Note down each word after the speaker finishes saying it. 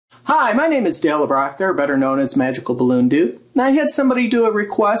Hi, my name is Dale Obrochta, better known as Magical Balloon Dude. And I had somebody do a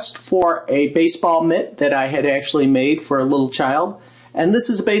request for a baseball mitt that I had actually made for a little child. And this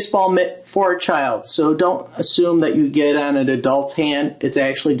is a baseball mitt for a child, so don't assume that you get on an adult hand. It's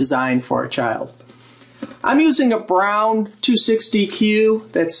actually designed for a child. I'm using a brown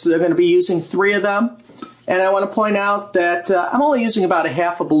 260Q. That's going to be using 3 of them. And I want to point out that I'm only using about a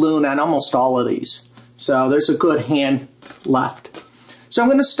half a balloon on almost all of these. So there's a good hand left. So I'm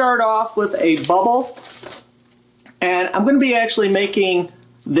going to start off with a bubble, and I'm going to be actually making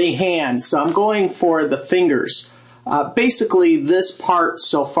the hand. So I'm going for the fingers. Basically this part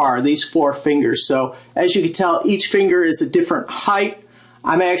so far, these 4 fingers. So as you can tell, each finger is a different height.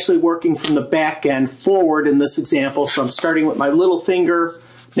 I'm actually working from the back end forward in this example. So I'm starting with my little finger,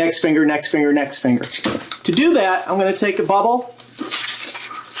 next finger, next finger, next finger. To do that, I'm going to take a bubble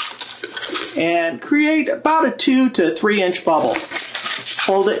and create about a 2 to 3 inch bubble.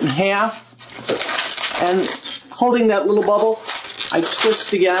 Fold it in half, and holding that little bubble, I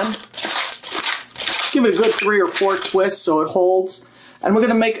twist again. Give it a good 3 or 4 twists so it holds. And we're going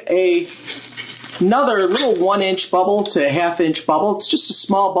to make another little 1 inch bubble to a ½ inch bubble. It's just a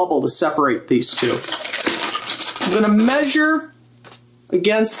small bubble to separate these two. I'm going to measure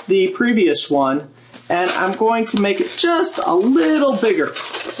against the previous one, and I'm going to make it just a little bigger.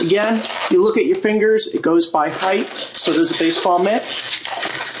 Again, you look at your fingers, it goes by height, so does a baseball mitt.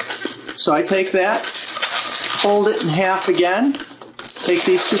 So I take that, fold it in half again, take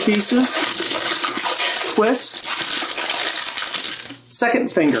these 2 pieces, twist,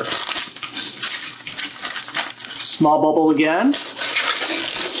 second finger, small bubble again,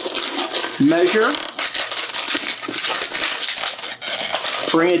 measure,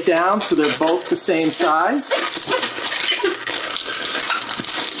 bring it down so they're both the same size.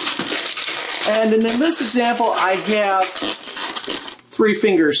 And in this example, I have 3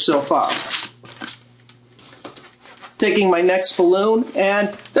 fingers so far. Taking my next balloon,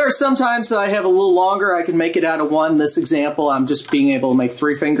 and there are some times that I have a little longer. I can make it out of 1. This example, I'm just being able to make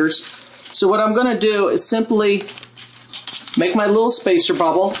 3 fingers. So what I'm going to do is simply make my little spacer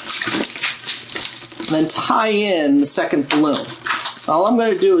bubble and then tie in the second balloon. All I'm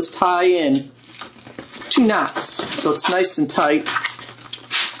going to do is tie in 2 knots so it's nice and tight.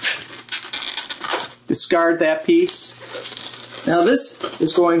 Discard that piece. Now this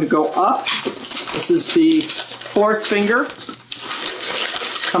is going to go up. This is the 4th finger.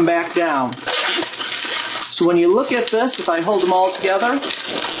 Come back down. So when you look at this, if I hold them all together,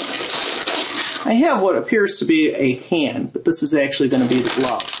 I have what appears to be a hand, but this is actually going to be the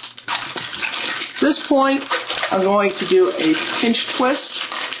glove. At this point, I'm going to do a pinch twist.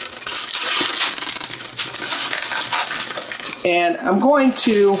 And I'm going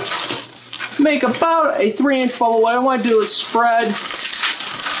to make about a 3 inch bubble. What I want to do is spread,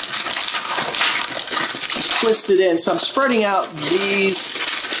 twist it in. So I'm spreading out these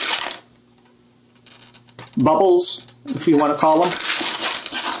bubbles, if you want to call them.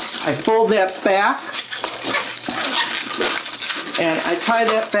 I fold that back, and I tie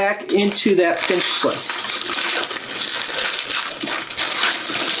that back into that pinch twist.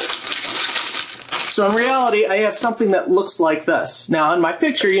 So in reality, I have something that looks like this. Now in my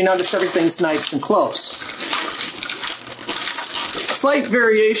picture, you notice everything's nice and close. Slight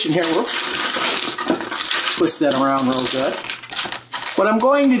variation here. Whoops. Twist that around real good. What I'm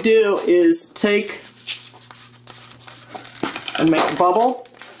going to do is take and make a bubble.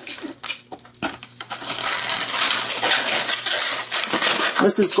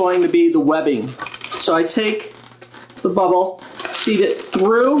 This is going to be the webbing. So I take the bubble, feed it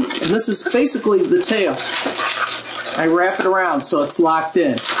through, and this is basically the tail. I wrap it around so it's locked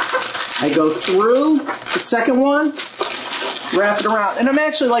in. I go through the second one, wrap it around, and I'm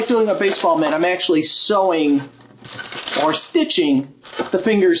actually like doing a baseball mitt. I'm actually sewing or stitching the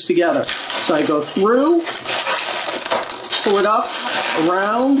fingers together. So I go through, pull it up,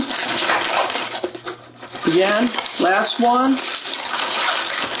 around, again, last one.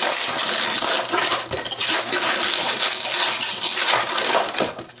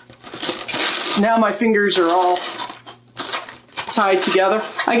 Now my fingers are all tied together.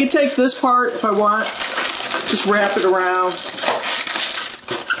 I can take this part if I want, just wrap it around.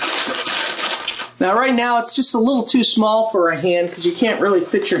 Now right now it's just a little too small for a hand because you can't really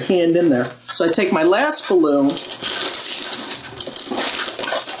fit your hand in there. So I take my last balloon,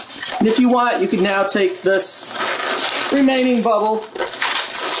 and if you want, you can now take this remaining bubble,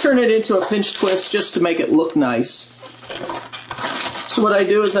 turn it into a pinch twist just to make it look nice. So what I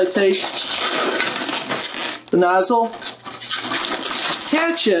do is I take the nozzle,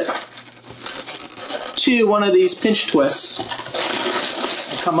 attach it to one of these pinch twists,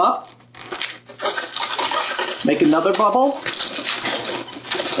 come up, make another bubble,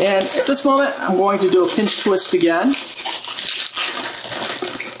 and at this moment I'm going to do a pinch twist again.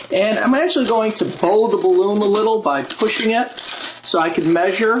 And I'm actually going to bow the balloon a little by pushing it so I can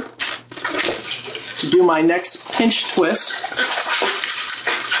measure to do my next pinch twist.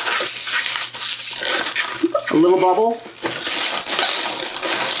 A little bubble.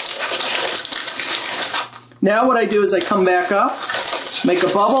 Now what I do is I come back up, make a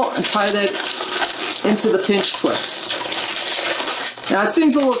bubble, and tie that into the pinch twist. Now it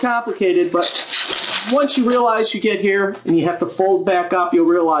seems a little complicated, but once you realize you get here and you have to fold back up, you'll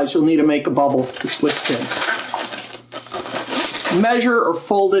realize you'll need to make a bubble to twist in. Measure or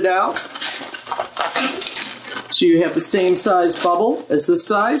fold it out so you have the same size bubble as this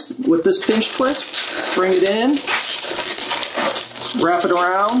size. With this pinch twist, bring it in, wrap it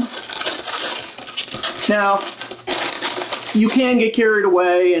around. Now, you can get carried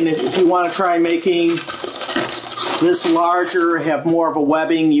away, and if you want to try making this larger, have more of a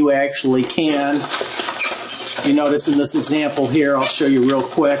webbing, you actually can. You notice in this example here, I'll show you real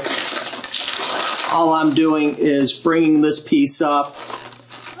quick. All I'm doing is bringing this piece up,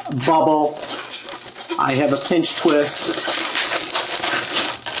 bubble. I have a pinch twist.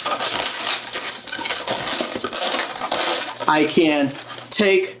 I can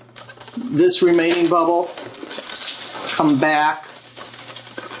take this remaining bubble, come back,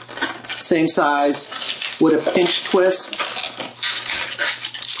 same size, with a pinch twist,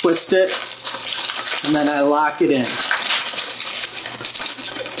 twist it, and then I lock it in.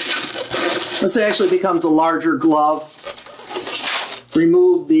 This actually becomes a larger glove.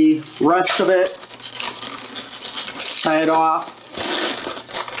 Remove the rest of it, tie it off.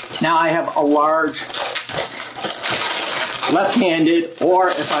 Now I have a large left-handed, or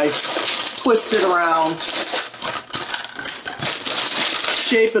if I twist it around,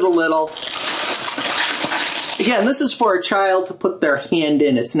 shape it a little. Again, this is for a child to put their hand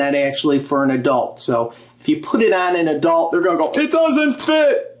in. It's not actually for an adult. So if you put it on an adult, they're going to go, it doesn't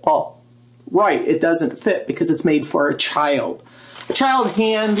fit. Well, right, it doesn't fit because it's made for a child. A child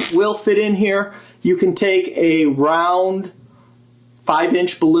hand will fit in here. You can take a round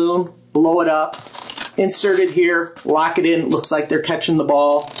 5-inch balloon, blow it up, insert it here, lock it in. It looks like they're catching the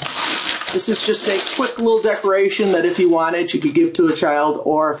ball. This is just a quick little decoration that if you wanted, you could give to a child,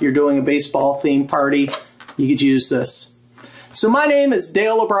 or if you're doing a baseball themed party, you could use this. So my name is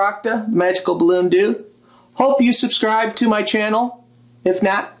Dale Obrochta, Magical Balloon Dude. Hope you subscribe to my channel. If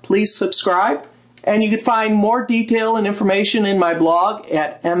not, please subscribe. And you can find more detail and information in my blog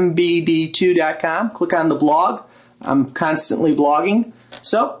at mbd2.com. Click on the blog. I'm constantly blogging.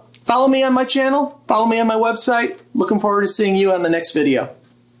 So follow me on my channel. Follow me on my website. Looking forward to seeing you on the next video.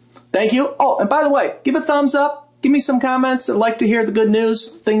 Thank you. Oh, and by the way, give a thumbs up. Give me some comments. I'd like to hear the good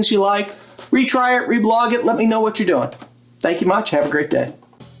news, things you like. Retry it, reblog it. Let me know what you're doing. Thank you much. Have a great day.